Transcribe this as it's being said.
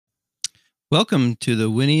Welcome to the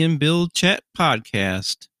Winnie and Bill Chat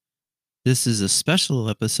Podcast. This is a special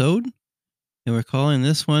episode, and we're calling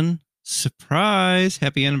this one Surprise!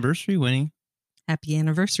 Happy Anniversary, Winnie. Happy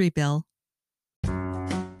anniversary, Bill.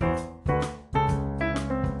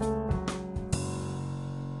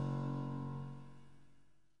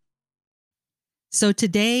 So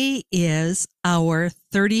today is our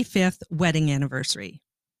 35th wedding anniversary.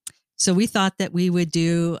 So we thought that we would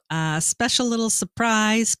do a special little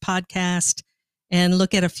surprise podcast and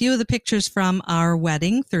look at a few of the pictures from our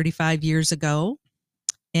wedding 35 years ago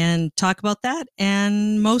and talk about that,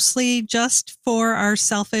 and mostly just for our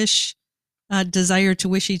selfish desire to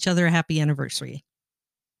wish each other a happy anniversary.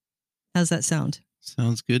 How's that sound?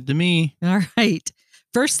 Sounds good to me. All right.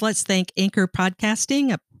 First, let's thank Anchor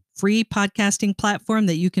Podcasting, a free podcasting platform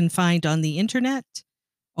that you can find on the internet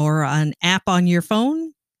or an app on your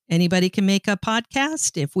phone. Anybody can make a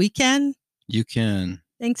podcast. If we can, you can.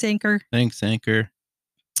 Thanks, Anchor. Thanks, Anchor.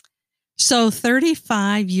 So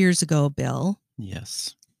 35 years ago, Bill.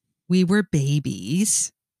 Yes. We were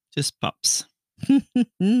babies. Just pups.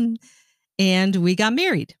 And we got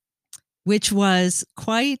married, which was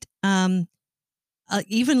quite even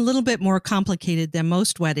a little bit more complicated than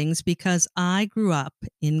most weddings, because I grew up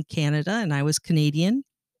in Canada and I was Canadian,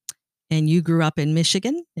 and you grew up in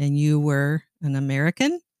Michigan and you were an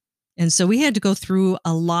American. And so we had to go through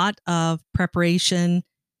a lot of preparation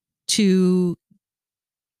to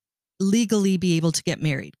legally be able to get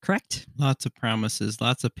married, correct? Lots of promises,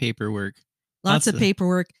 lots of paperwork. Lots of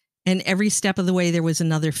paperwork. And every step of the way, there was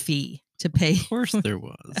another fee to pay. Of course there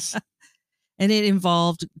was. And it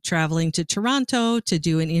involved traveling to Toronto to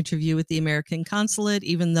do an interview with the American consulate,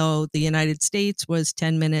 even though the United States was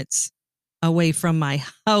 10 minutes away from my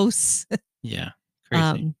house. Yeah,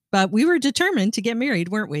 crazy. But we were determined to get married,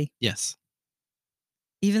 weren't we? Yes.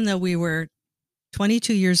 Even though we were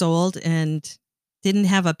 22 years old and didn't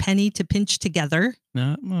have a penny to pinch together.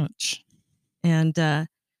 Not much. And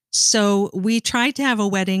so we tried to have a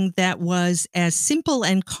wedding that was as simple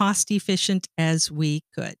and cost efficient as we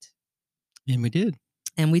could. And we did.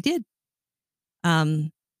 And we did.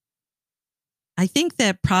 I think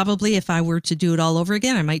that probably if I were to do it all over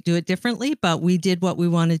again, I might do it differently, but we did what we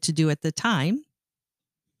wanted to do at the time.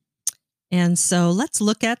 And so let's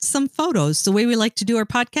look at some photos. The way we like to do our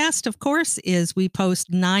podcast, of course, is we post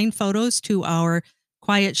 9 photos to our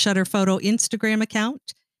Quiet Shutter Photo Instagram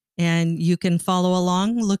account. And you can follow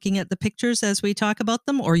along looking at the pictures as we talk about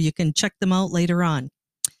them, or you can check them out later on.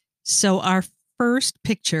 So our first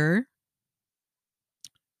picture,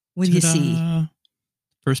 what do you see?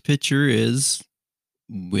 First picture is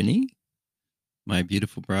Winnie, my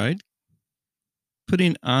beautiful bride,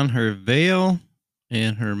 putting on her veil,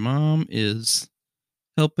 and her mom is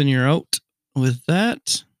helping her out with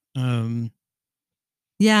that.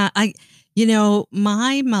 Yeah,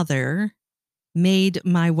 my mother made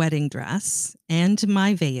my wedding dress and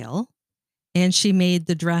my veil, and she made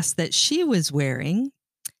the dress that she was wearing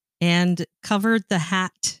and covered the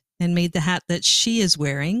hat and made the hat that she is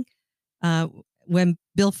wearing. When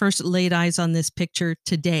Bill first laid eyes on this picture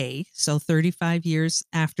today, so 35 years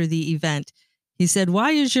after the event, he said, "Why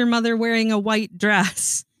is your mother wearing a white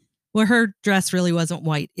dress?" Well, her dress really wasn't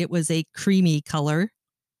white. It was a creamy color.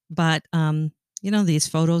 But, these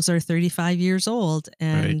photos are 35 years old.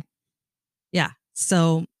 And right. Yeah,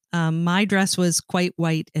 so my dress was quite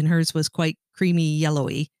white and hers was quite creamy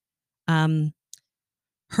yellowy.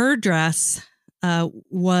 Her dress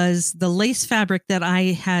was the lace fabric that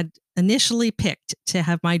I had initially picked to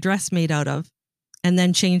have my dress made out of, and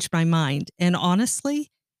then changed my mind. And honestly,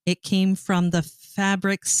 it came from the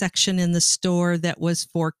fabric section in the store that was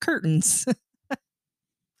for curtains.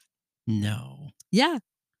 No. Yeah.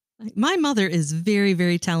 My mother is a very,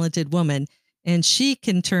 very talented woman, and she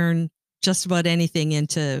can turn just about anything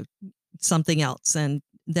into something else. And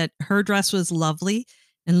that her dress was lovely.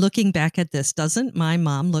 And looking back at this, doesn't my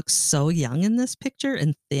mom look so young in this picture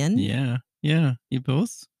and thin? Yeah. Yeah. You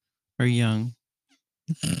both are young.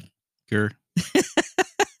 Grr.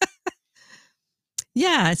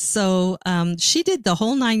 Yeah. So she did the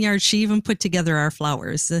whole 9 yards. She even put together our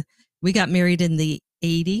flowers. We got married in the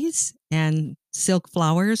 80s, and silk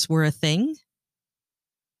flowers were a thing,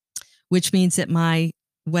 which means that my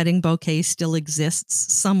wedding bouquet still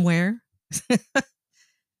exists somewhere,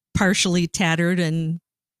 partially tattered and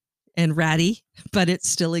ratty, but it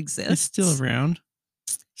still exists. It's still around.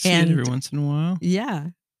 See it every once in a while.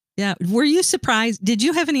 Yeah. Yeah. Were you surprised? Did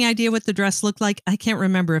you have any idea what the dress looked like? I can't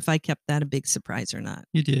remember if I kept that a big surprise or not.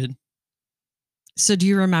 You did. So do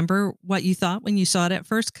you remember what you thought when you saw it at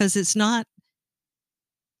first? Because it's not,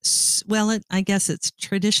 well, I guess it's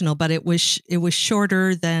traditional, but it was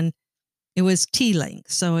shorter than It was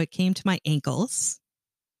T-length, so it came to my ankles.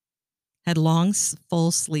 Had long,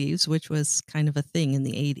 full sleeves, which was kind of a thing in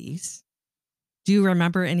the 80s. Do you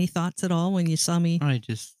remember any thoughts at all when you saw me? I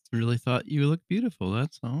just really thought you looked beautiful.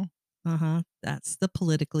 That's all. That's the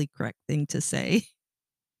politically correct thing to say.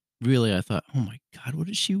 Really, I thought, oh my God, what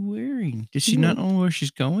is she wearing? Does she not know where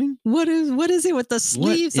she's going? What is it with the What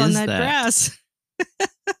sleeves on is that that? dress?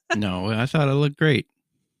 No, I thought it looked great.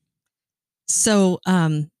 So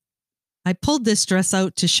I pulled this dress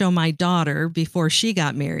out to show my daughter before she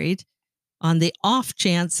got married on the off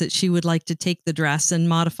chance that she would like to take the dress and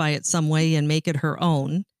modify it some way and make it her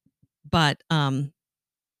own. But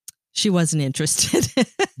she wasn't interested.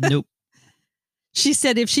 Nope. She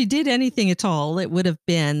said if she did anything at all, it would have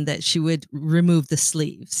been that she would remove the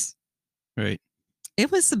sleeves. Right.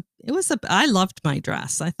 I loved my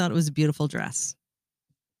dress. I thought it was a beautiful dress.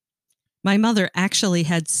 My mother actually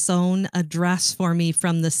had sewn a dress for me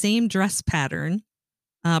from the same dress pattern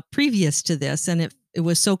previous to this, and it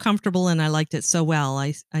was so comfortable and I liked it so well.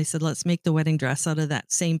 I said, let's make the wedding dress out of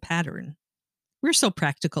that same pattern. We're so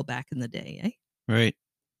practical back in the day, eh? Right.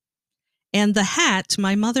 And the hat,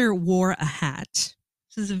 my mother wore a hat.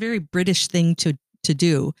 This is a very British thing to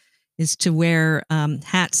do, is to wear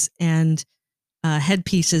hats and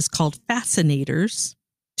headpieces called fascinators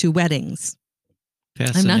to weddings.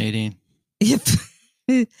 Fascinating.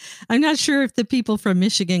 I'm not sure if the people from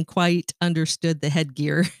Michigan quite understood the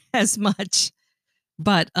headgear as much,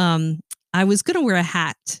 but I was going to wear a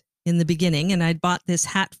hat in the beginning, and I'd bought this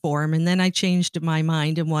hat for him, and then I changed my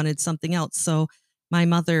mind and wanted something else. So my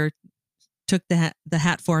mother took the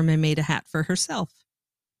hat for him and made a hat for herself.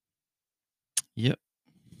 Yep.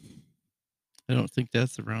 I don't think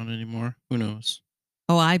that's around anymore. Who knows?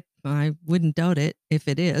 Oh, I wouldn't doubt it if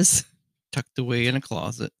it is. Tucked away in a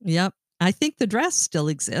closet. Yep. I think the dress still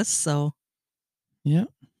exists, so. Yeah.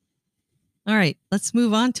 All right, let's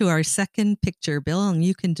move on to our second picture, Bill, and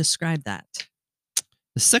you can describe that.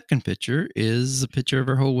 The second picture is a picture of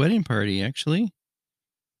our whole wedding party, actually.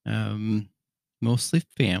 Mostly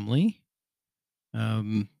family.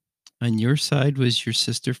 On your side was your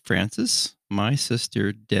sister Frances, my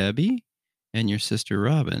sister Debbie, and your sister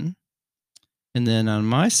Robin. And then on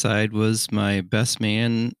my side was my best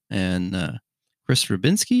man and Chris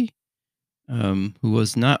Rubinski, who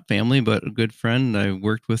was not family, but a good friend I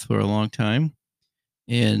worked with for a long time.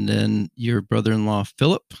 And then your brother-in-law,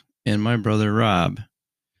 Philip, and my brother, Rob.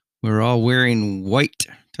 We're all wearing white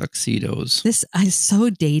tuxedos. This is so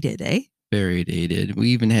dated, eh? Very dated. We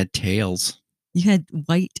even had tails. You had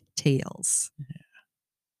white tails.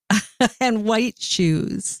 Yeah. And white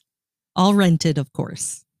shoes. All rented, of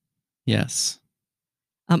course. Yes.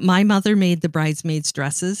 My mother made the bridesmaids'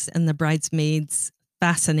 dresses and the bridesmaids'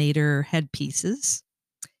 fascinator headpieces.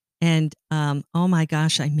 And oh my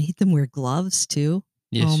gosh, I made them wear gloves too.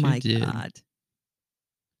 Yes, oh you my did. God.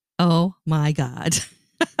 Oh my God.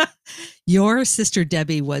 Your sister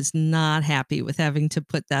Debbie was not happy with having to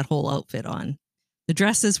put that whole outfit on. The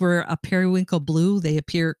dresses were a periwinkle blue. They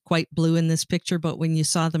appear quite blue in this picture, but when you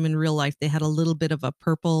saw them in real life, they had a little bit of a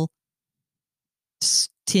purple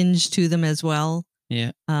tinge to them as well.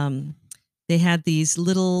 Yeah. They had these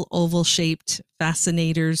little oval-shaped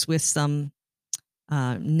fascinators with some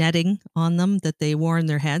netting on them that they wore in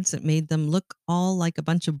their heads. It made them look all like a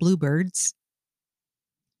bunch of bluebirds.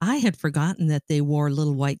 I had forgotten that they wore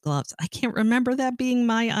little white gloves. I can't remember that being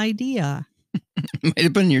my idea. It might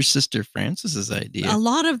have been your sister Frances's idea. A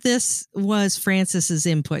lot of this was Frances's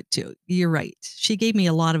input too. You're right. She gave me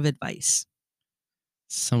a lot of advice.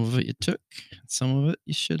 Some of it you took, some of it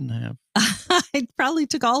you shouldn't have. I probably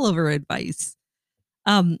took all of her advice.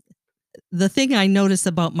 The thing I noticed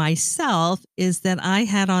about myself is that I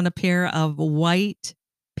had on a pair of white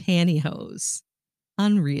pantyhose.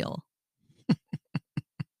 Unreal.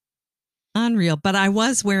 Unreal. But I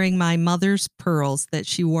was wearing my mother's pearls that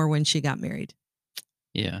she wore when she got married.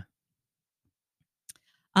 Yeah.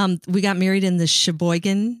 We got married in the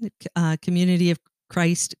Sheboygan Community of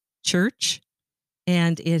Christ Church,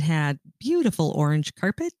 and it had beautiful orange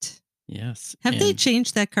carpet. Yes. Have they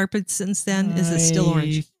changed that carpet since then? Is it still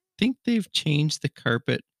orange? I think they've changed the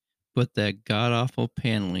carpet, but that god-awful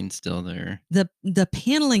paneling's still there. The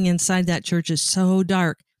paneling inside that church is so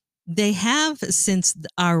dark. They have, since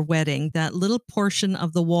our wedding, that little portion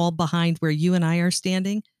of the wall behind where you and I are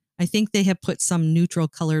standing, I think they have put some neutral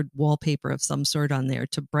colored wallpaper of some sort on there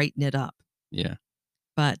to brighten it up. Yeah.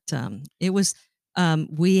 But it was,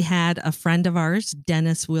 we had a friend of ours,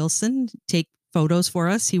 Dennis Wilson, take photos for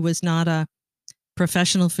us. He was not a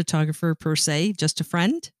professional photographer per se, just a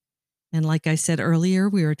friend. And like I said earlier,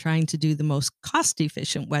 we were trying to do the most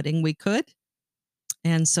cost-efficient wedding we could.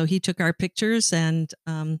 And so he took our pictures, and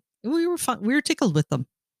we were fun. We were tickled with them.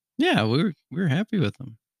 Yeah, we were happy with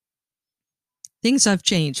them. Things have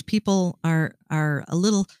changed. People are a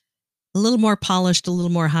little more polished, a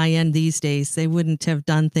little more high end these days. They wouldn't have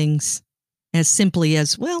done things as simply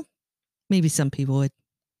as, well, maybe some people would.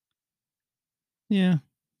 Yeah.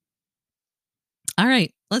 All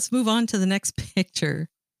right, let's move on to the next picture.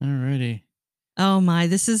 Alrighty. Oh my,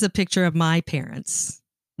 this is a picture of my parents.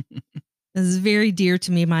 This is very dear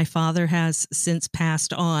to me. My father has since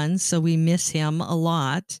passed on, so we miss him a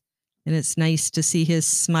lot. And it's nice to see his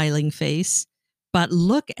smiling face. But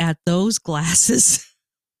look at those glasses.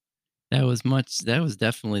 That was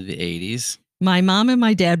definitely the 80s. My mom and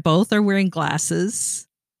my dad both are wearing glasses,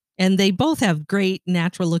 and they both have great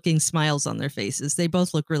natural looking smiles on their faces. They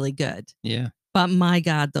both look really good. Yeah. But my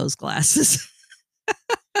God, those glasses.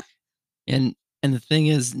 And the thing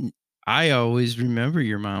is, I always remember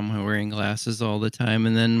your mom wearing glasses all the time.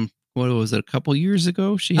 And then what was it? A couple years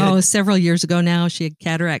ago, several years ago now, she had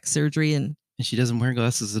cataract surgery, and she doesn't wear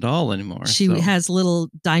glasses at all anymore. She has little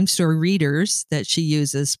dime store readers that she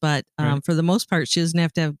uses, but Right. for the most part, she doesn't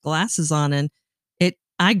have to have glasses on. And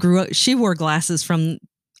she wore glasses from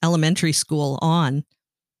elementary school on.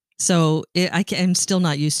 So I'm still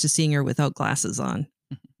not used to seeing her without glasses on.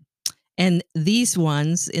 And these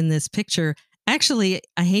ones in this picture, actually,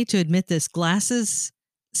 I hate to admit this, glasses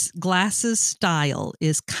style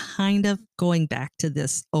is kind of going back to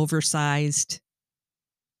this oversized,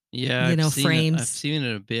 yeah, frames. I've seen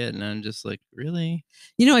it a bit, and I'm just like, really?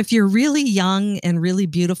 If you're really young and really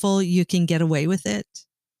beautiful, you can get away with it.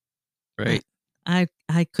 Right. I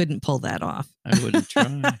couldn't pull that off. I wouldn't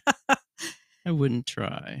try. I wouldn't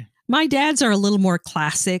try. My dad's are a little more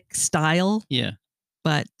classic style. Yeah.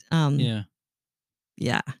 But yeah.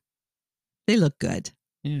 They look good.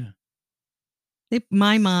 Yeah.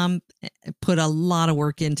 My mom put a lot of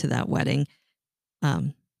work into that wedding.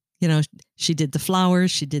 She did the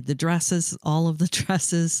flowers, she did the dresses, all of the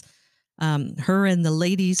dresses. Her and the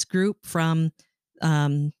ladies group from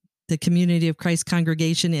the Community of Christ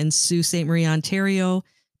congregation in Sault Ste. Marie, Ontario,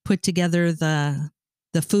 put together the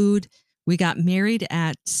food. We got married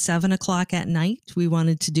at 7:00 at night. We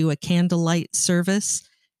wanted to do a candlelight service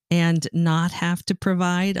and not have to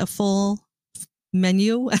provide a full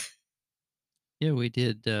menu. Yeah, we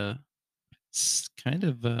did kind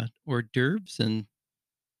of hors d'oeuvres and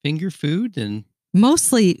finger food, and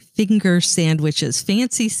mostly finger sandwiches,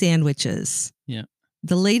 fancy sandwiches. Yeah.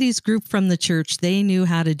 The ladies group from the church, they knew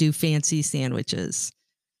how to do fancy sandwiches.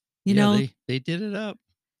 They did it up.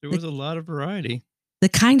 There was a lot of variety. The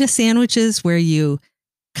kind of sandwiches where you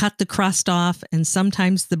cut the crust off, and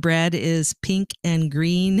sometimes the bread is pink and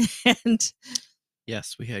green. And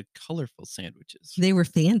yes, we had colorful sandwiches. They were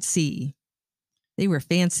fancy.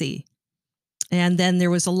 And then there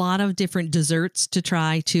was a lot of different desserts to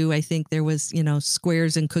try too. I think there was,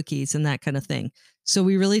 squares and cookies and that kind of thing. So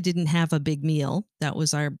we really didn't have a big meal. That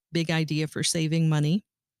was our big idea for saving money.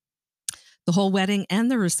 The whole wedding and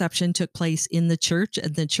the reception took place in the church,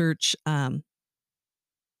 at the church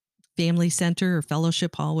family center or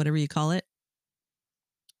fellowship hall, whatever you call it.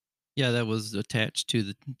 Yeah, that was attached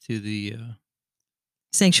to the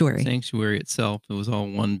sanctuary itself. It was all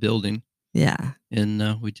one building. Yeah. And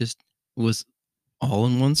it was all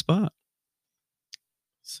in one spot.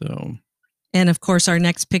 So. And of course, our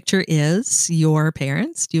next picture is your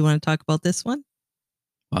parents. Do you want to talk about this one?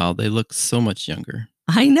 Wow, they look so much younger.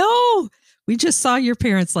 I know. We just saw your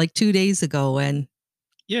parents like 2 days ago, and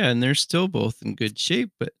yeah, and they're still both in good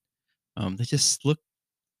shape, but they just look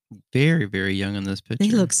very, very young in this picture.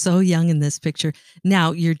 They look so young in this picture.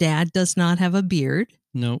 Now, your dad does not have a beard.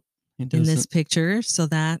 Nope, he doesn't. In this picture, so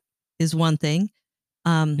that is one thing.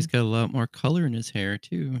 He's got a lot more color in his hair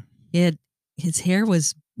too. His hair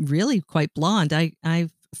was really quite blonde.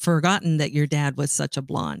 I've forgotten that your dad was such a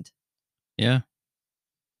blonde. Yeah.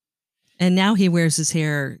 And now he wears his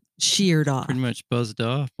hair sheared off. Pretty much buzzed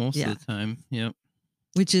off most of the time. Yep.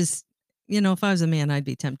 Which is, if I was a man, I'd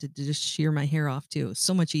be tempted to just shear my hair off too. It's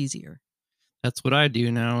so much easier. That's what I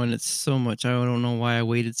do now, and it's so much. I don't know why I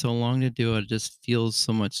waited so long to do it. It just feels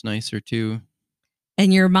so much nicer too.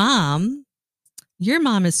 And your mom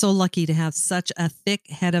is so lucky to have such a thick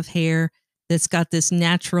head of hair that's got this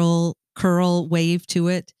natural curl wave to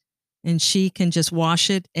it. And she can just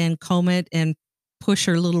wash it and comb it and push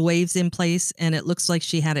her little waves in place, and it looks like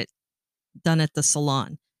she had it done at the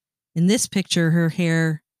salon. In this picture, her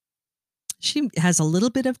hair, she has a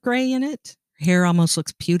little bit of gray in it. Her hair almost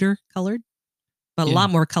looks pewter colored, but a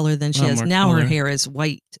lot more color than she has now. Her hair is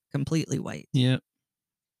white, completely white. Yep.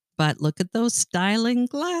 But look at those styling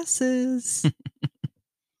glasses.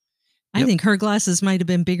 I Yep. think her glasses might have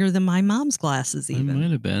been bigger than my mom's glasses It even.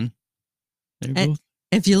 might have been. They're And both.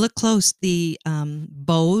 if you look close, the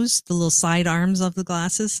bows, the little side arms of the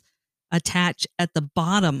glasses, attach at the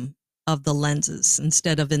bottom of the lenses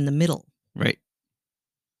instead of in the middle. Right.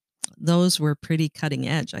 Those were pretty cutting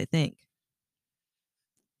edge, I think.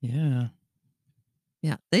 Yeah.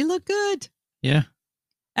 Yeah, they look good. Yeah.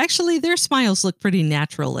 Actually, their smiles look pretty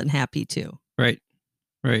natural and happy too. Right.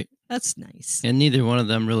 Right. That's nice. And neither one of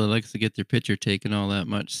them really likes to get their picture taken all that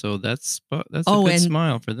much. So that's a Oh, good and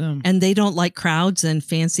smile for them. and they don't like crowds and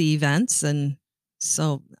fancy events, and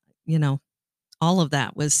so all of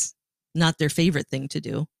that was not their favorite thing to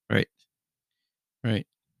do. Right. Right.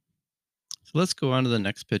 So let's go on to the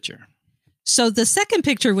next picture. So the second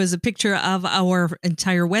picture was a picture of our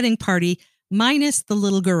entire wedding party minus the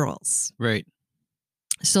little girls. Right.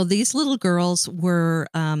 So these little girls were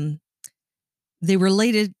they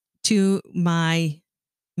related to my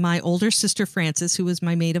older sister Frances, who was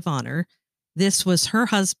my maid of honor. This was her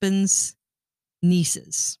husband's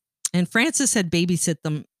nieces. And Frances had babysit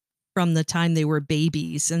them from the time they were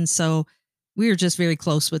babies. And so we were just very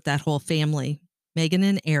close with that whole family, Megan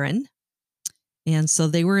and Aaron. And so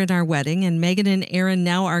they were in our wedding, and Megan and Aaron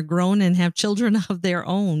now are grown and have children of their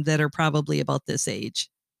own that are probably about this age.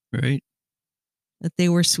 Right. But they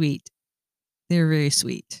were sweet. They were very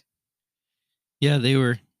sweet. Yeah, they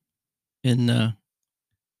were in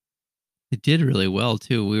they did really well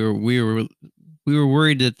too. We were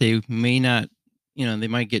worried that they may not, they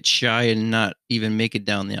might get shy and not even make it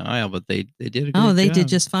down the aisle, but they did a great job. Oh, they did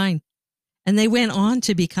just fine. And they went on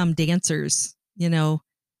to become dancers,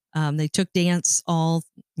 they took dance all,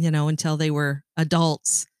 until they were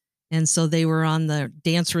adults. And so they were on the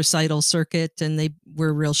dance recital circuit, and they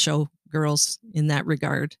were real show girls in that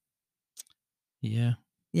regard. Yeah.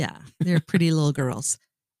 Yeah, they're pretty little girls.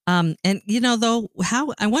 And though,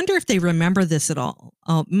 I wonder if they remember this at all.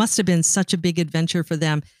 Oh, it must have been such a big adventure for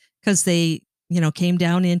them, because they, came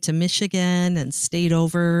down into Michigan and stayed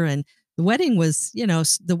over, and the wedding was at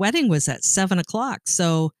 7:00.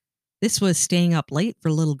 So this was staying up late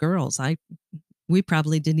for little girls. We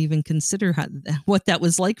probably didn't even consider what that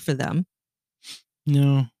was like for them.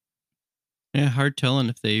 No. Yeah, hard telling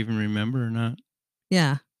if they even remember or not.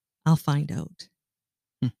 Yeah, I'll find out.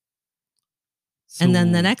 So, And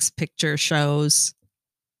then the next picture shows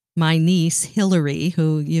my niece, Hillary,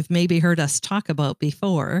 who you've maybe heard us talk about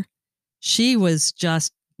before. She was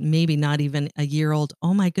just maybe not even a year old.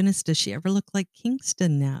 Oh my goodness, does she ever look like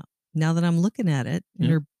Kingston now? Now that I'm looking at it in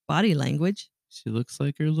her body language. She looks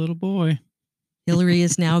like her little boy. Hillary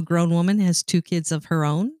is now a grown woman, has 2 kids of her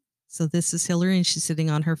own. So this is Hillary, and she's sitting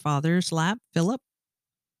on her father's lap, Philip.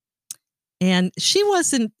 And she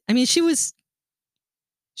was in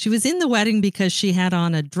the wedding because she had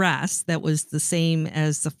on a dress that was the same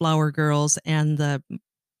as the flower girls and the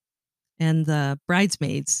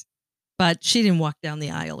bridesmaids, but she didn't walk down the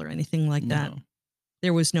aisle or anything like that.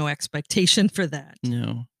 There was no expectation for that.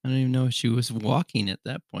 No, I don't even know if she was walking at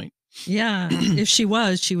that point. Yeah, if she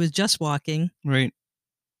was just walking. Right.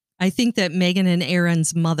 I think that Megan and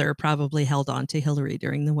Aaron's mother probably held on to Hillary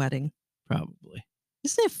during the wedding. Probably.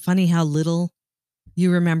 Isn't it funny how little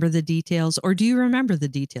you remember the details, or do you remember the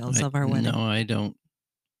details of our wedding? No, I don't.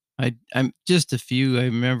 I'm just a few. I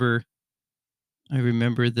remember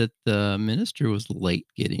that the minister was late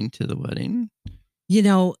getting to the wedding.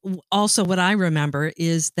 Also what I remember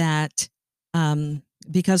is that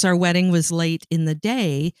because our wedding was late in the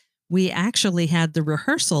day, we actually had the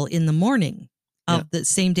rehearsal in the morning of the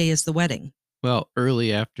same day as the wedding. Well,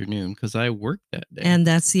 early afternoon, because I worked that day. And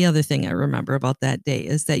that's the other thing I remember about that day,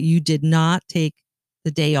 is that you did not take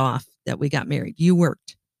the day off that we got married. You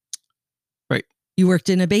worked. Right. You worked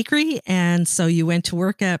in a bakery, and so you went to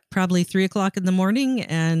work at probably 3:00 in the morning,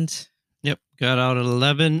 and Yep, got out at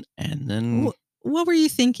 11, and then what were you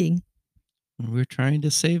thinking? we were trying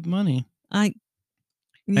to save money. I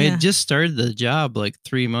had just started the job like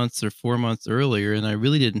 3 months or 4 months earlier, and I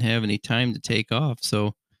really didn't have any time to take off.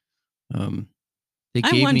 So, they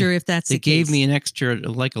gave me an extra,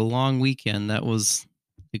 like a long weekend. That was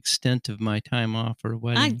the extent of my time off for a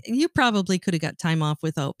wedding. You probably could have got time off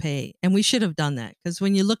without pay, and we should have done that, because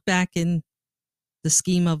when you look back in the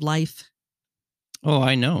scheme of life. Oh,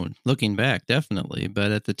 I know. Looking back, definitely.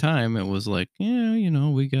 But at the time, it was like,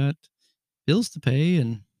 we got bills to pay.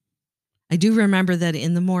 And I do remember that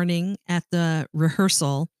in the morning at the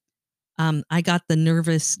rehearsal, I got the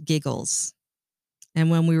nervous giggles.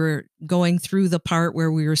 And when we were going through the part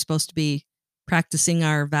where we were supposed to be practicing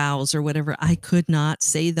our vows or whatever, I could not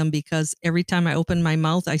say them, because every time I opened my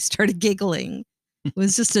mouth, I started giggling. It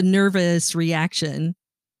was just a nervous reaction.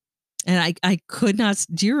 And I could not.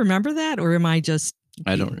 Do you remember that, or am I just?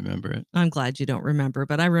 I don't remember it. I'm glad you don't remember,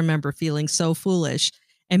 but I remember feeling so foolish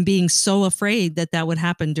and being so afraid that that would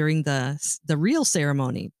happen during the real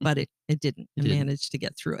ceremony, but it didn't. I managed to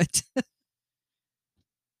get through it.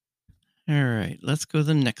 All right, let's go to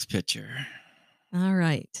the next picture. All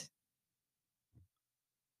right.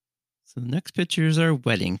 So the next picture is our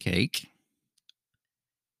wedding cake.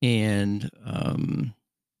 And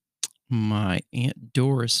my Aunt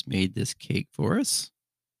Doris made this cake for us.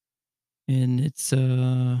 And it's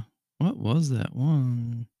what was that?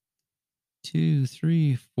 1, 2,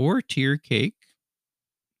 3, 4-tier cake.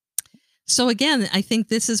 So again, I think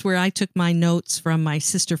this is where I took my notes from my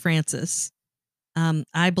sister Frances.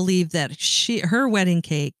 I believe that her wedding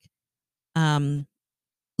cake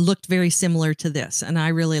looked very similar to this, and I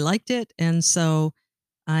really liked it. And so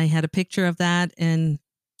I had a picture of that and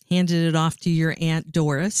handed it off to your Aunt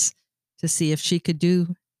Doris to see if she could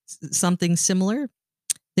do something similar.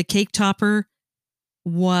 The cake topper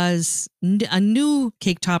was a new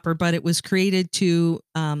cake topper, but it was created to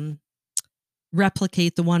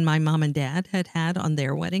replicate the one my mom and dad had on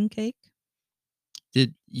their wedding cake.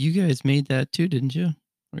 Did you guys made that too, didn't you?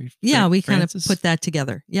 Yeah, we kind of put that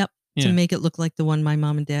together. Yep. Yeah. To make it look like the one my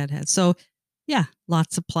mom and dad had. So yeah,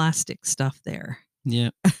 lots of plastic stuff there.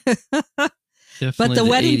 Yeah. But the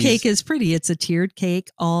wedding cake is pretty. It's a tiered cake,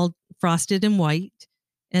 all frosted in white.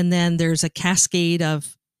 And then there's a cascade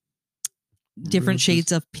of different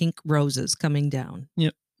shades of pink roses coming down.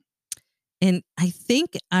 Yep. And I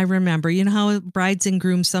think I remember, you know how brides and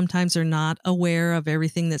grooms sometimes are not aware of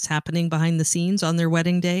everything that's happening behind the scenes on their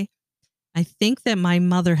wedding day? I think that my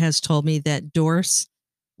mother has told me that Doris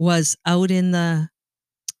was out in the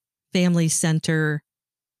family center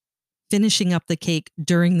finishing up the cake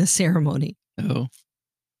during the ceremony. Oh,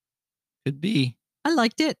 could be. I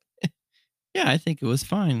liked it. Yeah, I think it was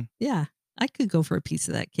fine. Yeah, I could go for a piece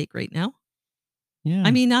of that cake right now. Yeah. I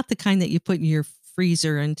mean, not the kind that you put in your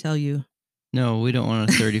freezer until you... No, we don't want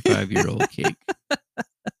a 35-year-old cake.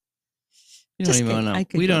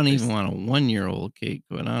 We don't even want a 1-year-old cake,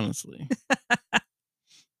 quite honestly.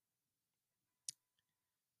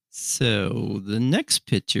 So the next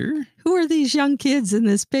picture. Who are these young kids in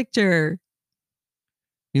this picture?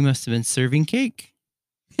 We must have been serving cake.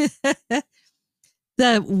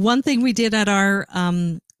 The one thing we did at our,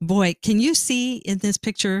 boy, can you see in this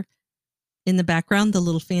picture in the background, the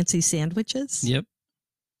little fancy sandwiches? Yep.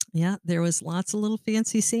 Yeah, there was lots of little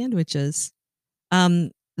fancy sandwiches.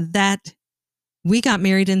 That we got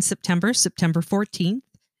married in September 14th.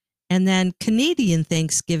 And then Canadian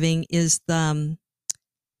Thanksgiving is the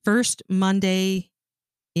first Monday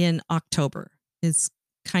in October is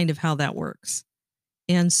kind of how that works.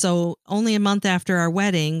 And so only a month after our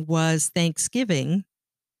wedding was Thanksgiving.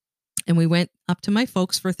 And we went up to my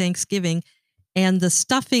folks for Thanksgiving. And the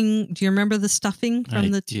stuffing, do you remember the stuffing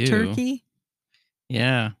from the turkey?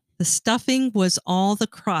 Yeah. The stuffing was all the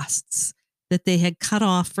crusts that they had cut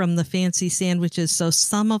off from the fancy sandwiches. So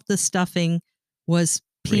some of the stuffing was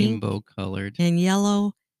pink, rainbow colored, and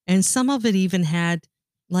yellow. And some of it even had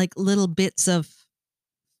like little bits of,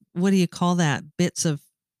 what do you call that? Bits of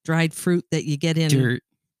dried fruit that you get in. Dirt.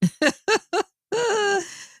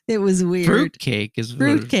 It was weird. Fruit cake is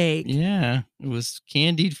fruit cake. Yeah, it was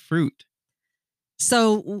candied fruit.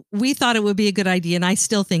 So we thought it would be a good idea, and I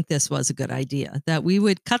still think this was a good idea, that we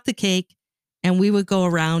would cut the cake and we would go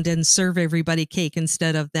around and serve everybody cake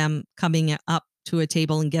instead of them coming up to a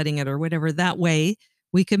table and getting it or whatever. That way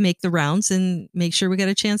we could make the rounds and make sure we got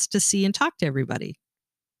a chance to see and talk to everybody.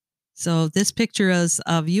 So this picture is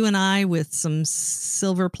of you and I with some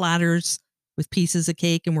silver platters with pieces of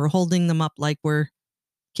cake, and we're holding them up like we're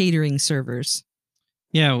catering servers.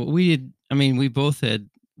 Yeah, we did. I mean, we both had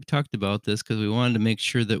talked about this because we wanted to make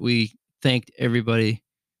sure that we thanked everybody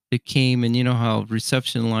that came. And you know how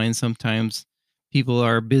reception lines, sometimes people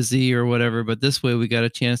are busy or whatever, but this way we got a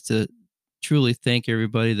chance to truly thank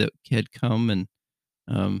everybody that had come, and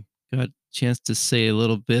got a chance to say a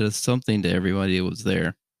little bit of something to everybody that was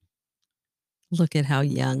there. Look at how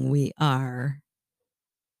young we are.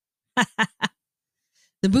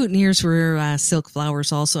 The boutonnieres were silk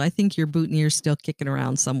flowers also. I think your boutonniere's still kicking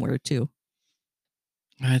around somewhere too.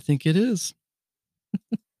 I think it is.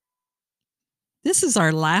 This is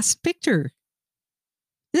our last picture.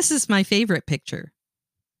 This is my favorite picture.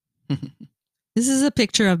 This is a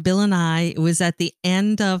picture of Bill and I. It was at the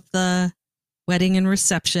end of the wedding and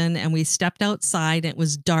reception, and we stepped outside, and it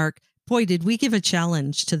was dark. Boy, did we give a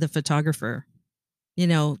challenge to the photographer. You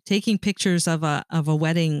know, taking pictures of a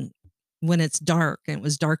wedding when it's dark, and it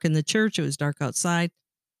was dark in the church, it was dark outside,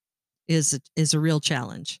 is a real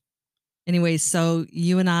challenge. Anyway, so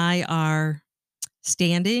you and I are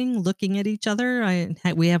standing, looking at each other.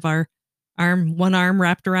 We have our one arm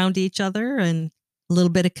wrapped around each other and a little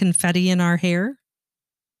bit of confetti in our hair.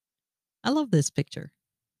 I love this picture.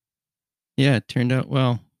 Yeah, it turned out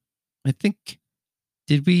well. I think,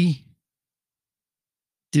 did we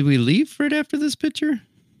leave right after this picture?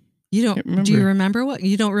 You Can't don't, remember. do you remember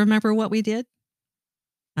you don't remember what we did?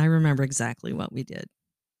 I remember exactly what we did.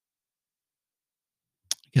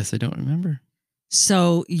 I guess I don't remember.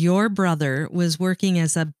 So your brother was working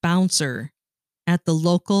as a bouncer at the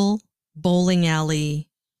local bowling alley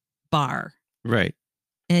bar. Right.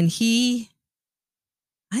 And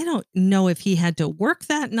I don't know if he had to work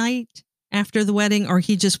that night after the wedding or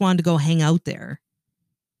he just wanted to go hang out there.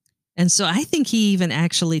 And so I think he even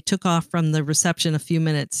actually took off from the reception a few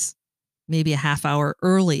minutes, maybe a half hour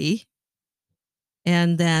early.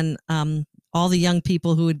 And then all the young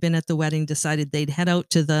people who had been at the wedding decided they'd head out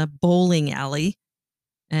to the bowling alley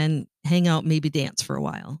and hang out, maybe dance for a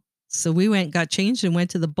while. So we got changed and went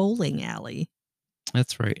to the bowling alley.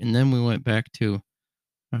 That's right. And then we went back to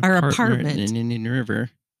our apartment in Indian River.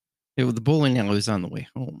 The bowling alley was on the way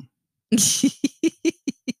home.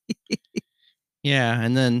 Yeah,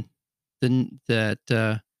 and then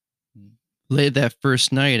that late that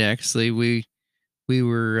first night, actually, we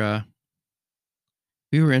were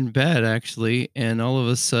in bed actually, and all of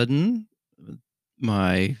a sudden,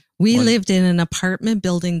 we lived in an apartment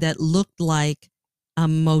building that looked like a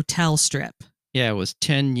motel strip. Yeah, it was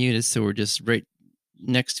 10 units, so we're just right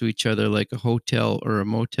next to each other, like a hotel or a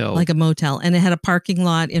motel. Like a motel, and it had a parking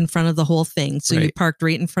lot in front of the whole thing, so you parked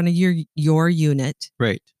right in front of your unit.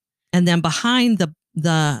 Right. And then behind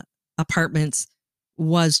the apartments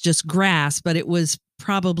was just grass, but it was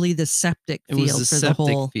probably the septic field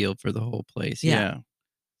for the whole place. Yeah.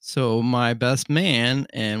 So my best man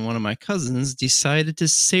and one of my cousins decided to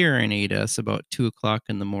serenade us about 2:00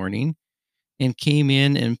 in the morning and came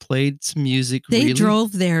in and played some music. They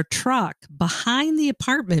drove their truck behind the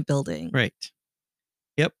apartment building. Right.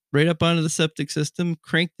 Yep. Right up onto the septic system,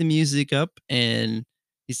 cranked the music up and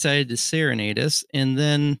decided to serenade us. And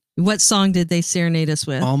then, what song did they serenade us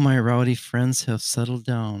with? All My Rowdy Friends Have Settled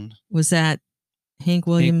Down. Was that Hank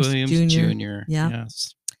Williams Jr.? Yeah.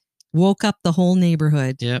 Yes. Woke up the whole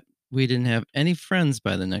neighborhood. Yep. We didn't have any friends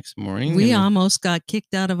by the next morning. We almost got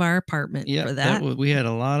kicked out of our apartment for that. We had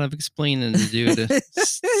a lot of explaining to do to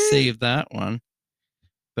save that one.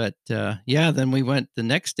 But then we went the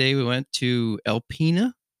next day. We went to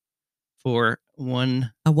Alpena for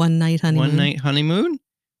a one-night honeymoon,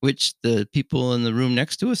 which the people in the room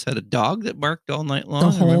next to us had a dog that barked all night long.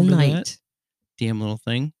 The whole night. That? Damn little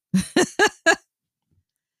thing.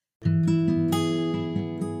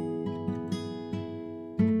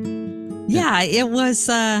 Yeah, it was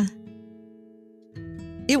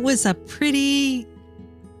a pretty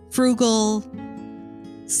frugal,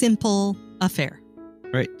 simple affair.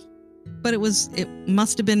 Right. But it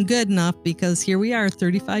must have been good enough because here we are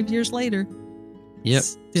 35 years later. Yep.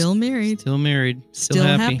 Still married. Still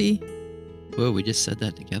happy. Whoa, we just said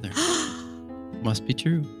that together. Must be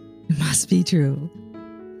true. It must be true.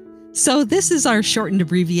 So this is our shortened,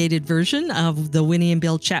 abbreviated version of the Winnie and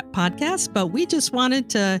Bill Chat podcast, but we just wanted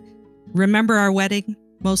to remember our wedding,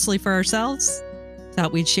 mostly for ourselves.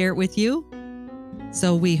 Thought we'd share it with you.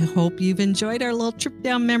 So we hope you've enjoyed our little trip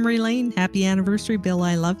down memory lane. Happy anniversary, Bill.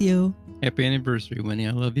 I love you. Happy anniversary, Winnie.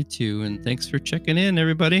 I love you too. And thanks for checking in,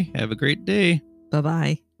 everybody. Have a great day.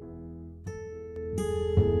 Bye-bye.